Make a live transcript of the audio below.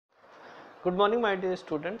Good morning, my dear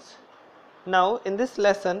students. Now in this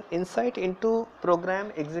lesson, insight into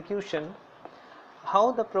program execution,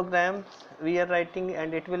 how the program we are writing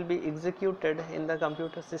and it will be executed in the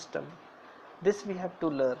computer system. This we have to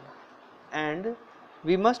learn, and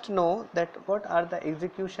we must know that what are the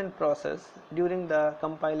execution process during the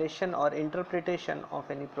compilation or interpretation of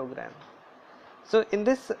any program. So in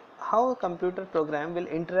this, how a computer program will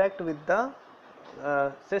interact with the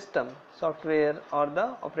system, software or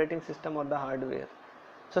the operating system or the hardware.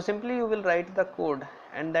 So simply you will write the code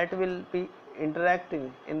and that will be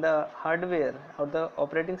interacting in the hardware or the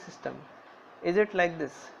operating system. Is it like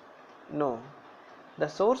this? No. The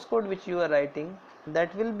source code which you are writing,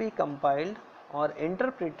 that will be compiled or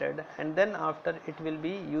interpreted, and then after it will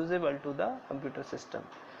be usable to the computer system.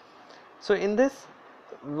 So in this,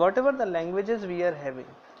 whatever the languages we are having,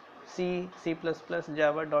 C, C++,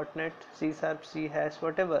 Java, .NET, C#, C hash,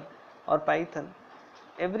 whatever, or Python,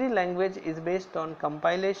 every language is based on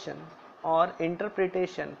compilation or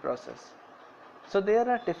interpretation process. So there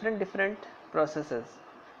are different processes.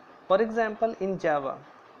 For example, in Java,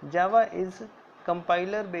 Java is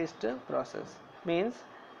compiler based process, means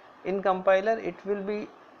in compiler it will be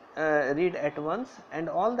read at once and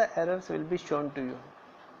all the errors will be shown to you.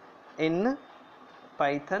 In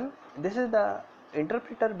Python, this is the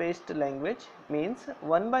interpreter based language, means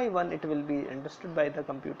one by one it will be understood by the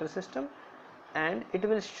computer system and it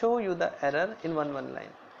will show you the error in one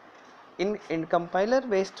line. In compiler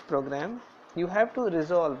based program, you have to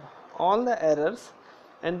resolve all the errors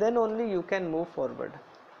and then only you can move forward.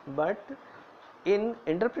 But in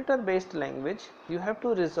interpreter based language, you have to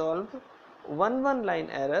resolve one line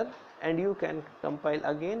error and you can compile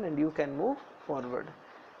again and you can move forward.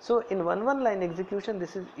 So in one line execution,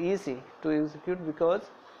 this is easy to execute because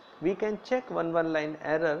we can check one line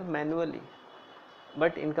error manually.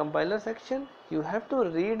 But in compiler section, you have to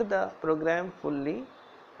read the program fully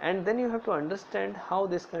and then you have to understand how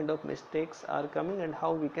this kind of mistakes are coming and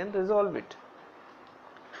how we can resolve it.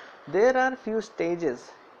 There are few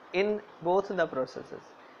stages in both the processes,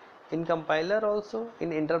 in compiler also,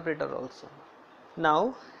 in interpreter also.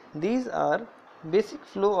 Now these are basic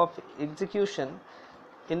flow of execution.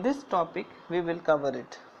 In this topic we will cover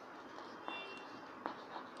it.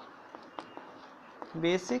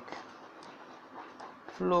 Basic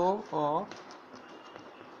flow of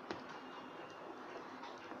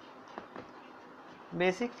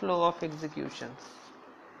execution.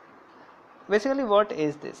 Basically, what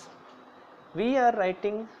is this? We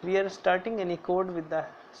are starting any code with the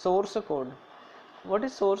source code. What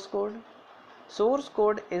is source code? Source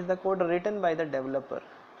code is the code written by the developer,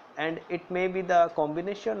 and it may be the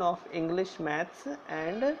combination of English, maths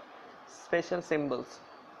and special symbols.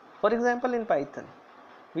 For example, in Python,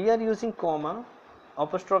 we are using comma,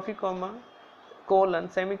 apostrophe comma, colon,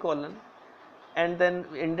 semicolon, and then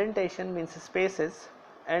indentation means spaces,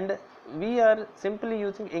 and we are simply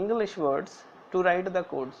using English words to write the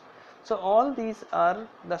codes. So all these are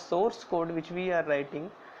the source code which we are writing,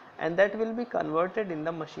 and that will be converted in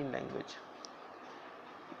the machine language.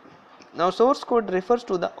 Now source code refers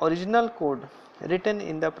to the original code written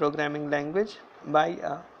in the programming language by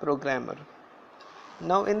a programmer.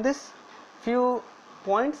 Now in this, few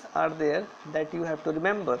points are there that you have to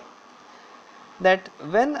remember, that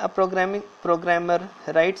when a programmer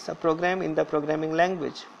writes a program in the programming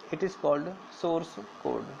language, it is called source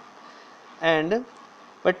code.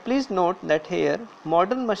 But please note that here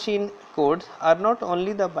modern machine codes are not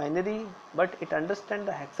only the binary, but it understands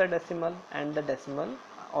the hexadecimal and the decimal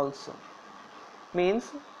also.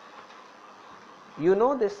 Means you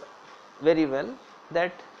know this very well,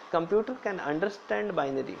 that computer can understand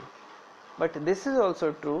binary, but this is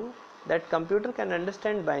also true that computer can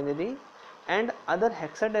understand binary and other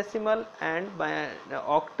hexadecimal and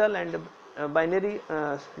octal and binary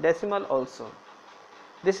decimal also.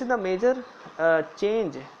 This is the major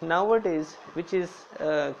change nowadays which is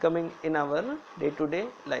coming in our day-to-day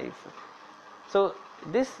life. So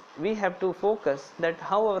this we have to focus, that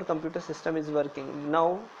how our computer system is working.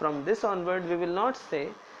 Now from this onward, we will not say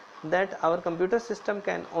that our computer system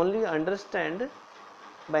can only understand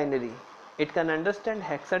binary. It can understand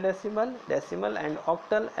hexadecimal, decimal and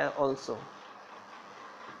octal also.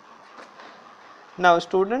 Now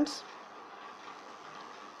students,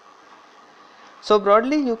 so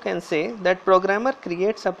broadly you can say that programmer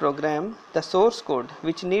creates a program, the source code,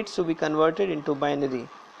 which needs to be converted into binary,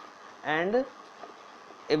 and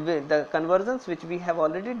the conversions which we have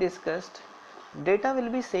already discussed, data will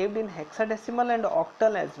be saved in hexadecimal and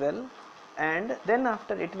octal as well, and then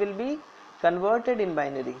after it will be converted in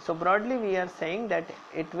binary. So broadly we are saying that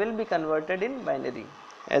it will be converted in binary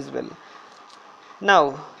as well.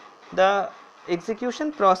 Now The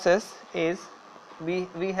execution process is,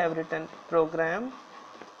 we have written program,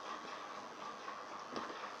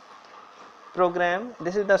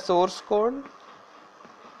 this is the source code,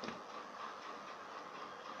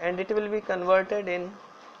 and it will be converted in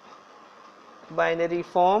binary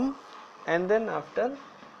form, and then after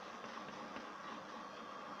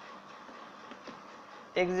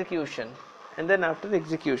execution,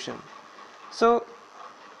 so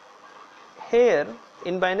here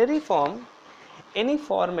in binary form, any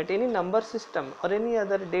format, any number system or any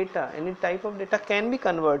other data, any type of data can be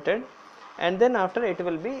converted, and then after it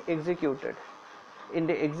will be executed. In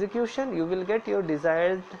the execution you will get your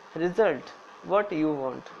desired result, what you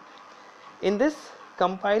want. In this,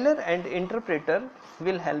 compiler and interpreter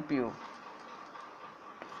will help you.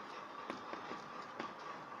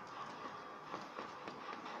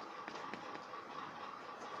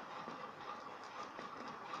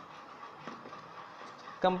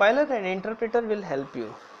 Compiler and interpreter will help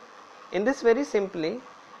you. In this, very simply,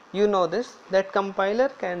 you know this, that compiler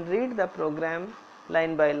can read the program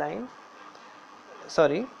line by line.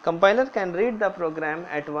 Compiler can read the program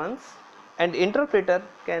at once, and interpreter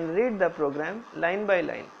can read the program line by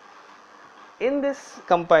line. In this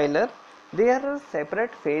compiler, there are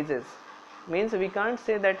separate phases. Means we can't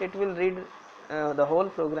say that it will read the whole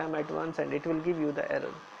program at once and it will give you the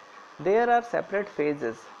error. There are separate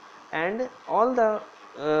phases, and all the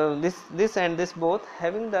this and this both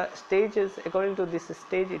having the stages. According to this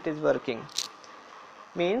stage it is working.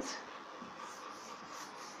 Means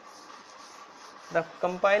the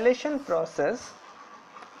compilation process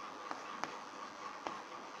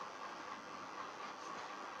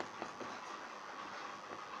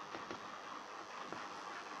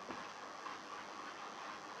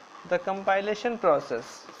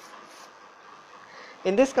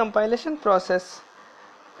in this compilation process,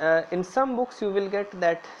 in some books you will get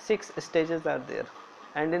that 6 stages are there,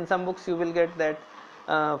 and in some books you will get that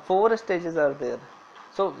 4 stages are there.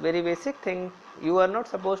 So very basic thing, you are not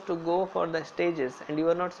supposed to go for the stages, and you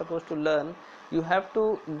are not supposed to learn. You have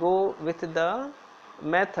to go with the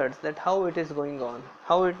methods, that how it is going on,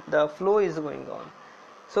 how the flow is going on.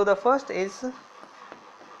 So the first is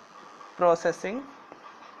processing.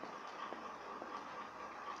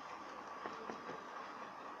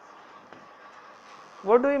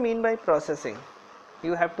 What do we mean by processing?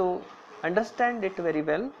 You have to understand it very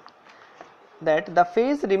well, that the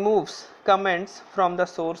phase removes comments from the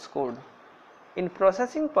source code. In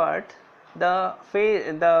processing part, the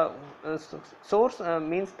source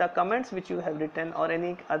means the comments which you have written or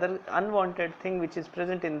any other unwanted thing which is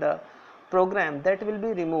present in the program, that will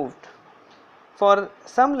be removed. For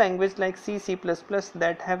some language like C, C++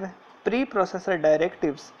 that have preprocessor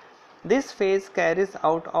directives, this phase carries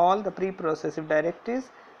out all the preprocessive directives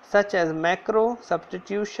such as macro,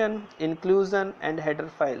 substitution, inclusion and header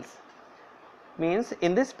files. Means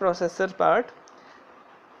in this processor part,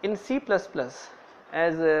 in C++,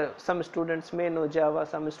 as some students may know Java,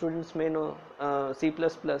 some students may know C++.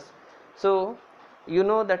 So you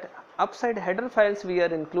know that upside header files we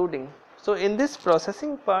are including. So in this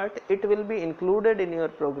processing part, it will be included in your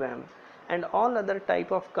program, and all other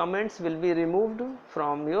type of comments will be removed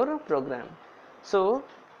from your program. So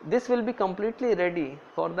this will be completely ready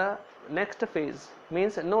for the next phase.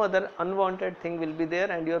 Means no other unwanted thing will be there,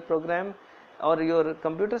 and your program or your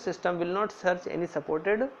computer system will not search any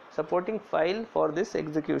supporting file for this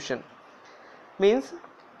execution. Means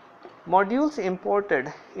modules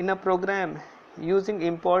imported in a program using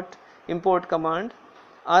import command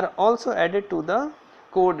are also added to the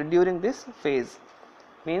code during this phase.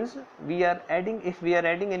 Means we are adding, if we are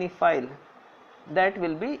adding any file, that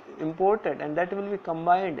will be imported and that will be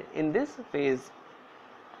combined in this phase.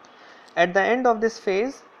 At the end of this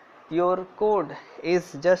phase, your code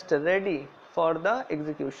is just ready for the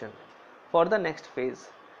execution for the next phase.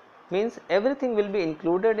 Means everything will be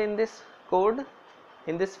included in this code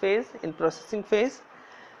in this phase, in processing phase,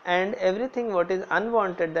 and everything what is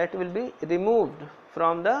unwanted, that will be removed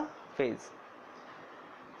from the phase.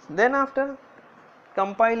 Then after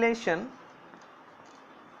compilation,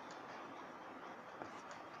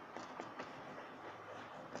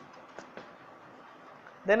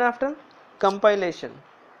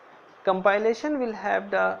 compilation will have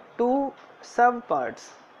the 2 sub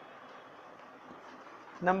parts.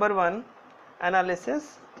 Number 1,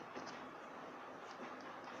 analysis.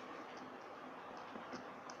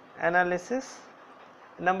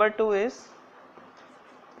 Number 2 is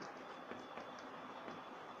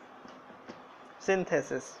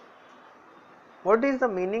synthesis. What is the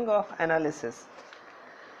meaning of analysis?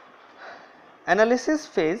 Analysis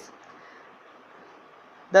phase,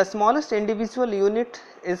 the smallest individual unit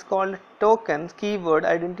is called tokens, keyword,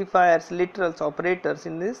 identifiers, literals, operators.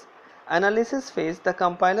 In this analysis phase, the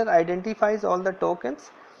compiler identifies all the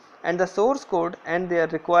tokens and the source code and their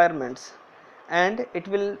requirements, and it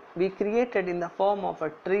will be created in the form of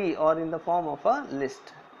a tree or in the form of a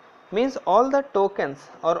list. Means all the tokens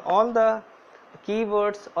or all the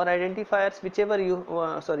keywords or identifiers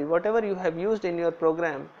whatever you have used in your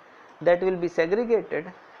program, that will be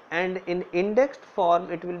segregated, and in indexed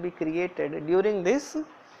form it will be created during this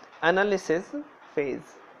analysis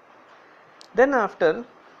phase. Then after,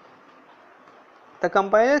 the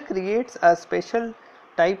compiler creates a special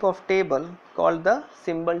type of table called the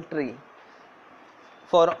symbol tree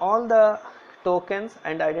for all the tokens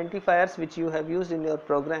and identifiers which you have used in your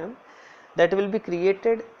program, that will be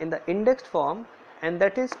created in the indexed form, and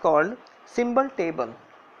that is called symbol table,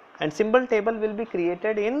 and symbol table will be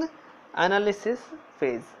created in analysis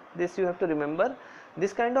phase. This you have to remember.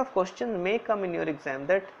 This kind of question may come in your exam,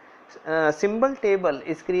 that symbol table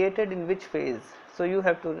is created in which phase, so you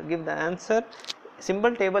have to give the answer.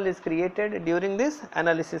 Symbol table is created during this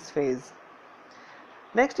analysis phase.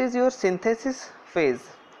 Next is your synthesis phase,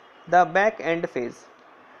 the back end phase.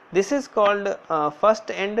 This is called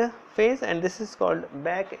first end phase and this is called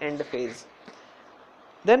back end phase.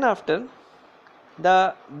 Then after,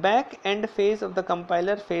 the back end phase of the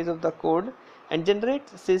compiler phase of the code and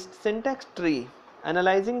generates syntax tree,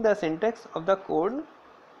 analyzing the syntax of the code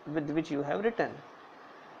with which you have written.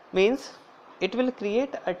 Means it will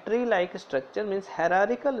create a tree like structure, means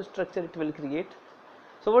hierarchical structure it will create.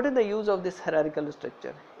 So what is the use of this hierarchical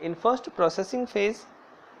structure? In first processing phase,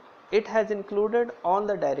 it has included all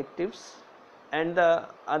the directives and the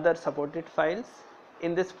other supported files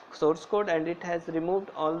in this source code, and it has removed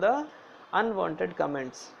all the unwanted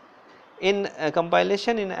comments. In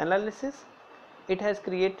compilation, in analysis, it has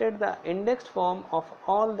created the indexed form of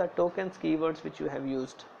all the tokens, keywords which you have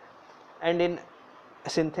used, and in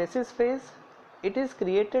synthesis phase it is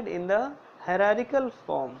created in the hierarchical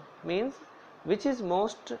form, means which is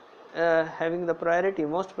most having the priority,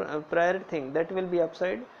 most prior thing, that will be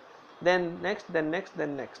upside, then next, then next,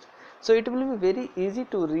 then next. So it will be very easy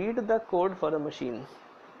to read the code for a machine.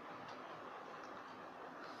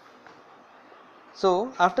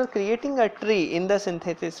 So after creating a tree in the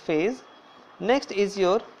synthesis phase, next is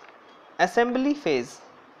your assembly phase.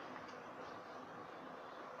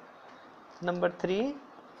 Number 3,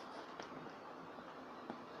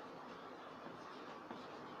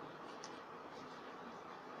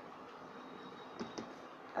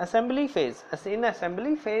 assembly phase. As in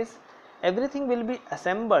assembly phase, everything will be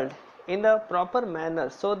assembled in the proper manner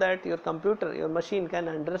so that your computer, your machine can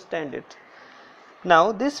understand it.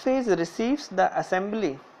 Now this phase receives the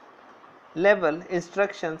assembly level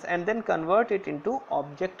instructions and then convert it into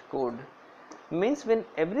object code. Means when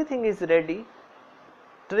everything is ready,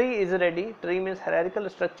 tree is ready, tree means hierarchical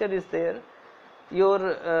structure is there,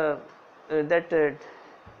 your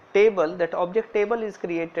table, that object table is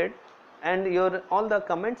created, and your all the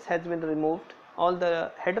comments has been removed, all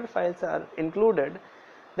the header files are included.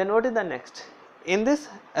 Then what is the next? In this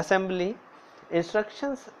assembly,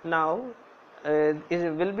 instructions now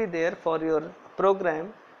will be there for your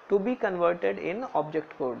program to be converted in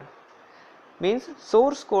object code. Means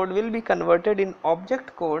source code will be converted in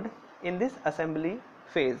object code in this assembly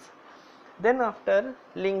phase. Then after,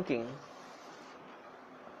 linking.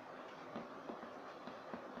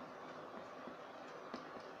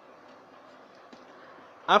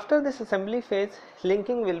 After this assembly phase,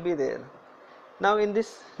 linking will be there. Now in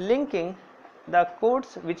this linking, the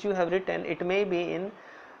codes which you have written, it may be in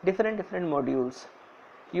different modules.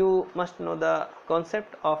 You must know the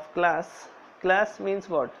concept of class. Class means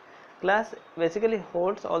what? Class basically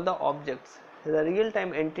holds all the objects. The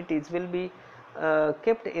real-time entities will be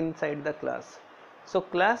kept inside the class. So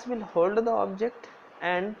class will hold the object,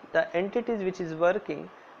 and the entities which is working,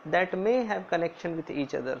 that may have connection with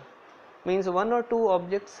each other. Means one or two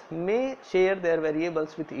objects may share their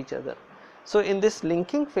variables with each other. So in this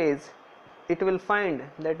linking phase, it will find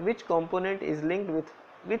that which component is linked with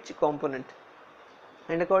which component,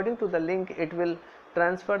 and according to the link it will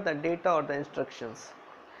transfer the data or the instructions.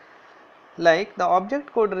 Like the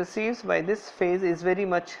object code receives by this phase is very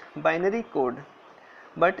much binary code,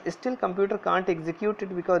 but still computer can't execute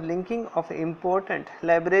it because linking of important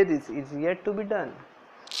libraries is yet to be done.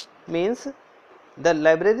 Means the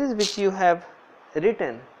libraries which you have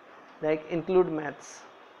written, like include maths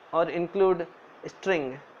or include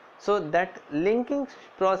string, so that linking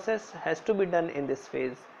process has to be done in this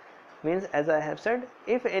phase. Means as I have said,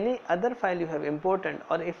 if any other file you have important,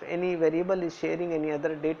 or if any variable is sharing any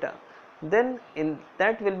other data, then in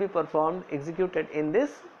that will be performed, executed in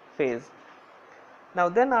this phase. Now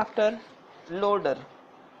then after loader,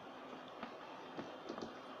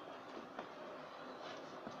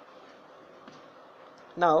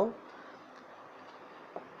 now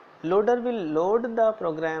loader will load the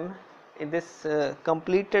program in this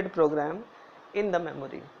completed program in the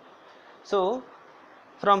memory. So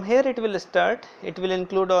from here it will start, it will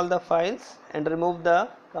include all the files and remove the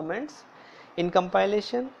comments. In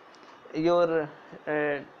compilation, your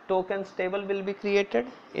tokens table will be created.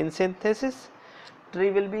 In synthesis,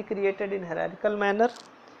 tree will be created in hierarchical manner.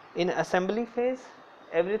 In assembly phase,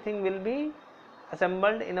 everything will be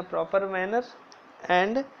assembled in a proper manner,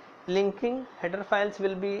 and linking header files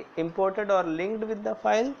will be imported or linked with the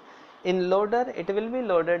file. In loader, it will be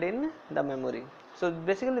loaded in the memory. So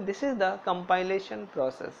basically this is the compilation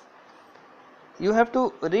process. You have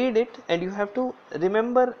to read it and you have to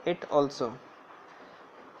remember it also.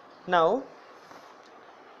 Now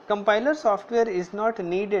compiler software is not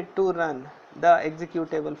needed to run the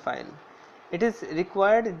executable file. It is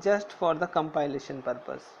required just for the compilation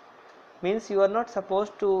purpose. Means you are not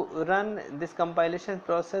supposed to run this compilation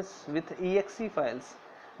process with exe files,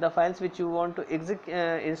 the files which you want to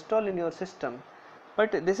install in your system.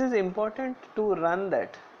 But this is important to run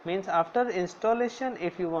that. Means after installation,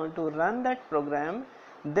 if you want to run that program,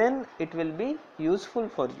 then it will be useful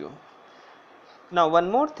for you. Now one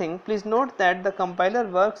more thing, please note that the compiler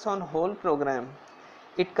works on whole program.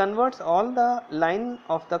 It converts all the line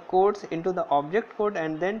of the codes into the object code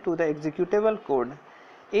and then to the executable code.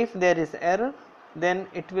 If there is error, then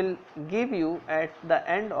it will give you at the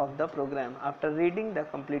end of the program after reading the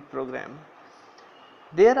complete program.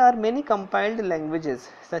 There are many compiled languages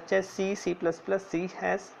such as C, C++, C#,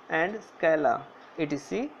 and Scala,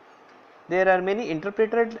 etc. There are many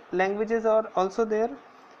interpreted languages are also there.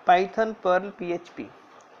 Python, Perl, PHP.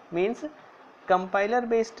 Means compiler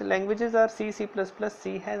based languages are C, C++,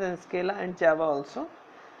 C#, and Scala, and Java also.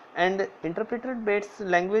 And interpreted based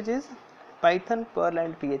languages Python, Perl,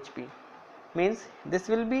 and PHP. Means this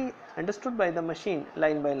will be understood by the machine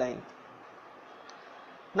line by line.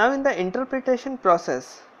 Now in the interpretation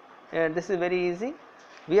process, this is very easy.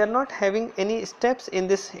 We are not having any steps in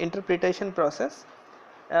this interpretation process.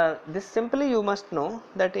 This simply you must know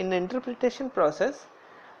that in interpretation process,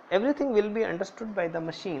 everything will be understood by the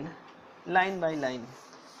machine line by line.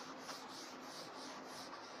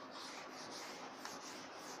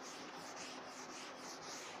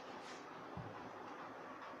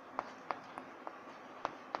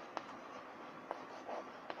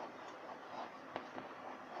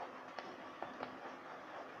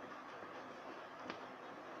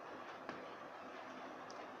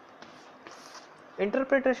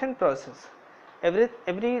 Interpretation process,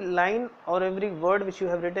 every line or every word which you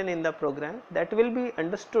have written in the program, that will be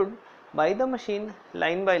understood by the machine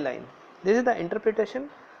line by line. This is the interpretation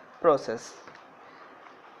process.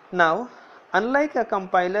 Now unlike a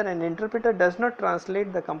compiler, an interpreter does not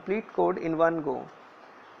translate the complete code in one go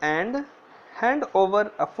and hand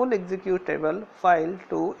over a full executable file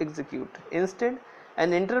to execute. Instead,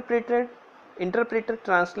 an interpreter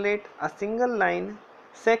translates a single line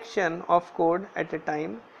section of code at a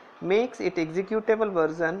time, makes it executable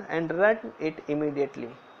version and run it immediately.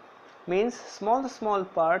 Means small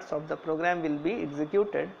parts of the program will be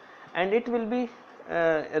executed and it will be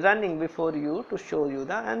running before you to show you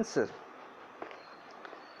the answer.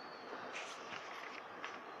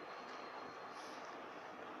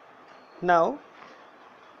 Now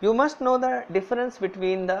you must know the difference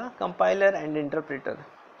between the compiler and interpreter.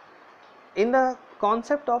 In the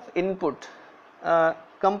concept of input,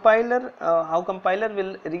 compiler, how compiler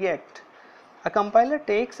will react. A compiler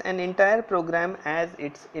takes an entire program as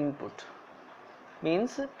its input.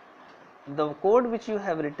 Means the code which you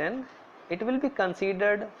have written, it will be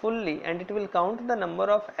considered fully and it will count the number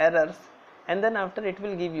of errors, and then after it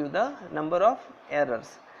will give you the number of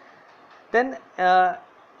errors. Then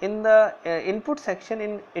in the input section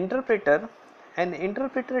in interpreter, an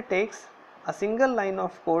interpreter takes a single line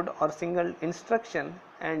of code or single instruction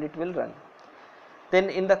and it will run. Then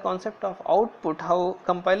in the concept of output, how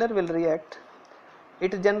compiler will react,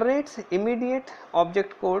 it generates immediate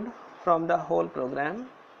object code from the whole program,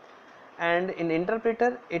 and in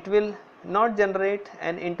interpreter it will not generate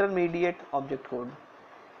an intermediate object code.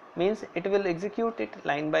 Means it will execute it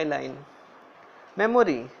line by line.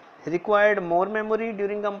 Memory required more memory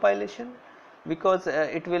during compilation because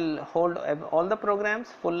it will hold all the programs,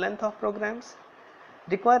 full length of programs.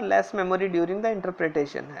 Require less memory during the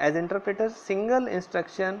interpretation, as interpreters single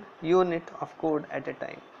instruction unit of code at a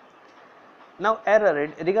time. Now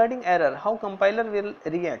error, regarding error, how compiler will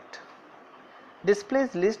react.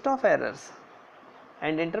 Displays list of errors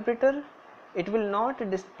and interpreter it will not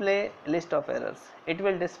display list of errors, it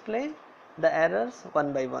will display the errors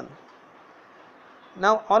one by one.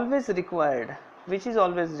 Now always required, which is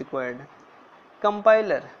always required?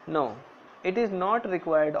 Compiler, no, it is not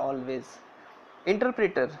required always.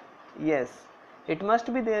 Interpreter, yes, it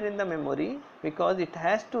must be there in the memory because it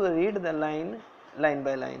has to read the line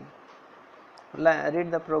by line,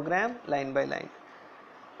 read the program line by line.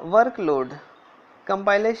 Workload,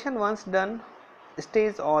 compilation once done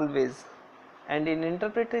stays always, and in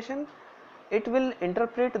interpretation it will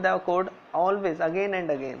interpret the code always again and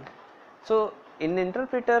again. So in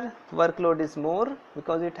interpreter workload is more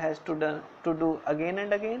because it has to do again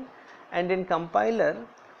and again, and in compiler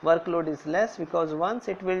workload is less because once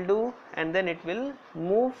it will do and then it will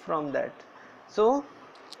move from that. So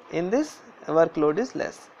in this workload is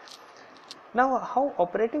less. Now how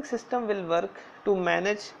operating system will work to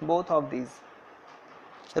manage both of these?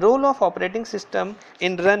 Role of operating system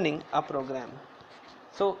in running a program.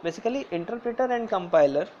 So basically interpreter and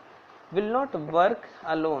compiler will not work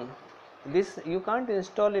alone. This you can't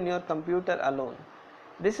install in your computer alone.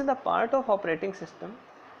 This is the part of operating system,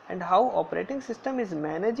 and how operating system is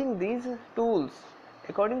managing these tools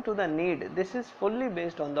according to the need. This is fully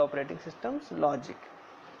based on the operating system's logic.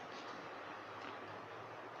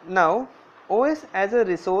 Now OS as a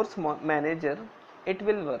resource manager, it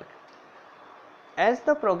will work. As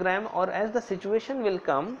the program or as the situation will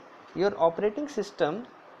come, your operating system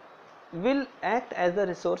will act as the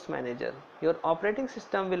resource manager. Your operating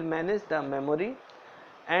system will manage the memory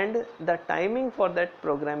and the timing for that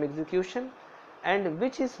program execution, and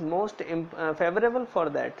which is most favorable for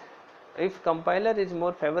that. If compiler is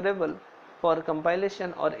more favorable for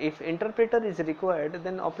compilation, or if interpreter is required,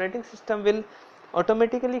 then operating system will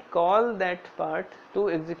automatically call that part to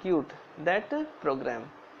execute that program.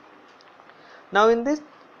 Now in this,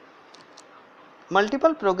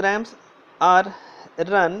 multiple programs are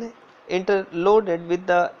run interloaded with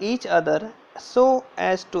each other so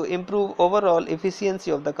as to improve overall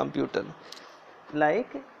efficiency of the computer.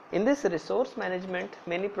 Like in this resource management,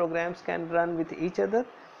 many programs can run with each other,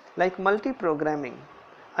 like multi-programming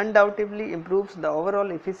undoubtedly improves the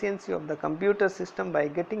overall efficiency of the computer system by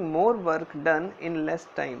getting more work done in less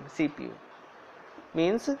time. CPU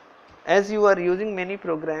means, as you are using many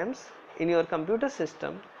programs in your computer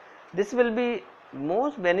system, this will be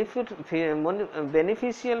most beneficial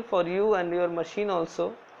for you and your machine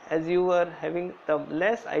also, as you are having the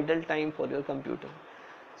less idle time for your computer.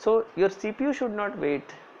 So your CPU should not wait,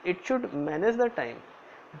 it should manage the time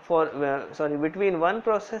for between one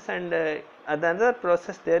process and another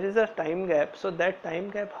process. There is a time gap, so that time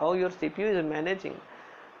gap, how your CPU is managing,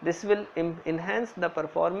 this will enhance the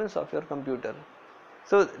performance of your computer.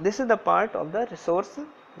 So this is the part of the resource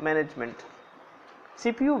management.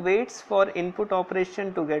 CPU waits for input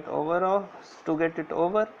operation to get it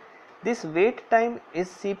over. This wait time is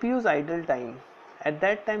CPU's idle time. At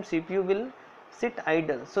that time CPU will sit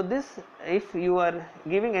idle. So this, if you are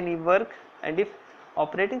giving any work and if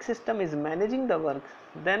operating system is managing the work,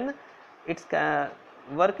 then its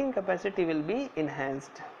working capacity will be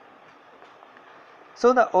enhanced.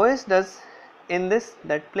 So the OS does in this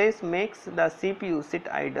that place makes the CPU sit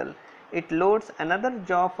idle. It loads another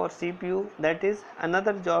job for CPU, that is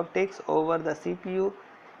another job takes over the CPU,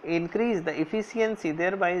 increase the efficiency,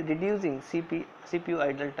 thereby reducing CPU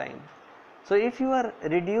idle time. So if you are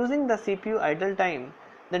reducing the CPU idle time,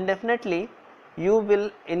 then definitely you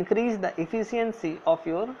will increase the efficiency of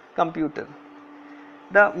your computer.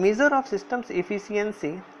 The measure of system's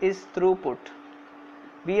efficiency is throughput.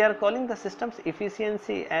 We are calling the system's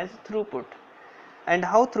efficiency as throughput. And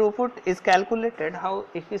how throughput is calculated, how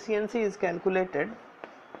efficiency is calculated?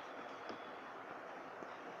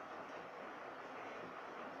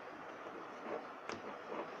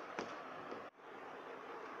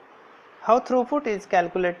 How throughput is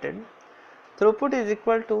calculated? Throughput is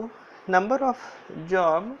equal to number of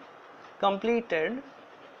job completed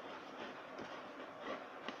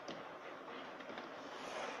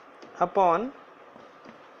upon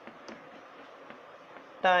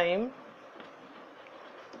time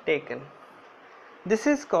taken. This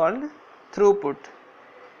is called throughput.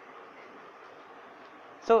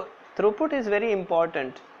 So throughput is very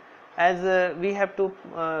important, as we have to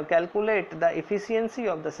calculate the efficiency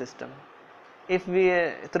of the system. If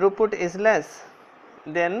throughput is less,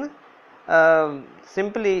 then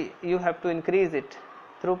simply you have to increase it.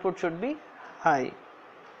 Throughput should be high.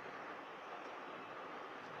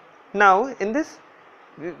 Now in this,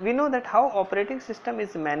 we know that how operating system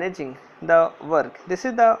is managing the work. This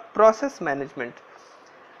is the process management.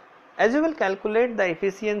 As you will calculate the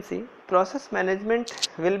efficiency, process management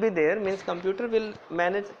will be there, means computer will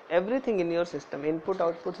manage everything in your system, input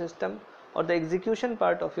output system or the execution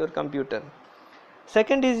part of your computer.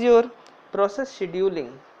 Second is your process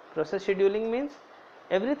scheduling. Process scheduling means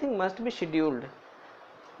everything must be scheduled,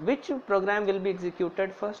 which program will be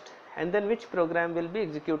executed first and then which program will be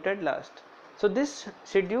executed last. So this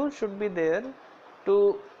schedule should be there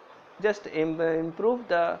to just improve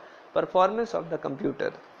the performance of the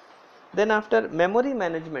computer. Then after memory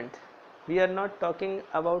management, we are not talking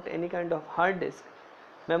about any kind of hard disk.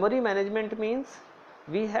 Memory management means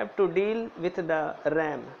we have to deal with the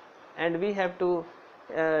RAM and we have to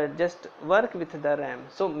just work with the RAM.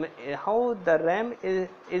 So how the RAM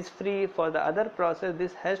is free for the other process,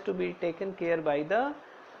 this has to be taken care by the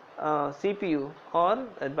CPU or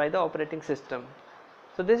by the operating system.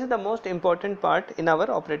 So this is the most important part in our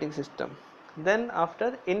operating system. Then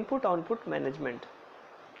after input output management,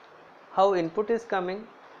 how input is coming,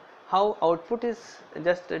 how output is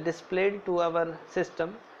just displayed to our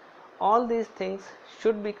system, all these things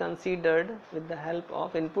should be considered with the help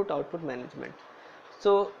of input output management.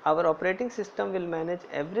 So our operating system will manage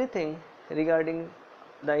everything regarding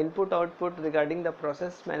the input output, regarding the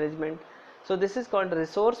process management. So this is called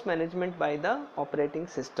resource management by the operating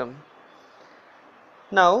system.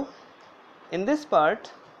 Now in this part,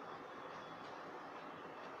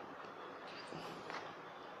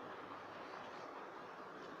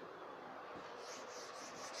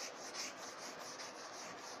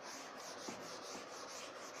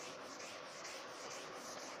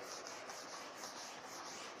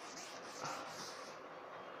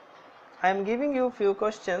 I am giving you few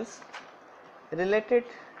questions related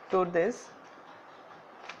to this.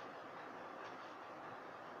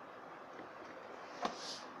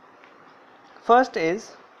 First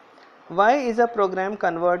is, why is a program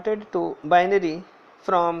converted to binary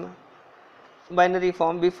form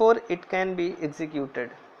before it can be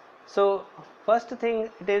executed? So first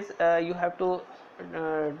thing it is, you have to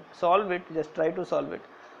solve it, just try to solve it.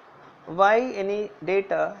 Why any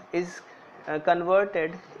data is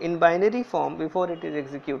converted in binary form before it is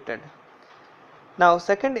executed? Now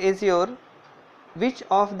second is your, which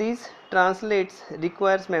of these translates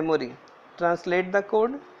requires memory? Translate the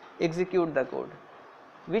code, execute the code.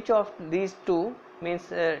 Which of these two means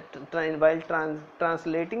while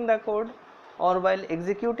translating the code or while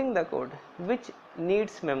executing the code, which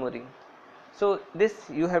needs memory? So this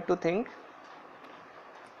you have to think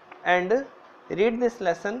and read this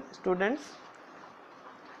lesson, students.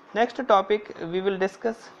 Next topic we will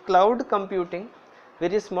discuss cloud computing,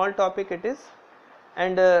 very small topic it is,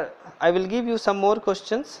 and I will give you some more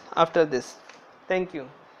questions after this. Thank you.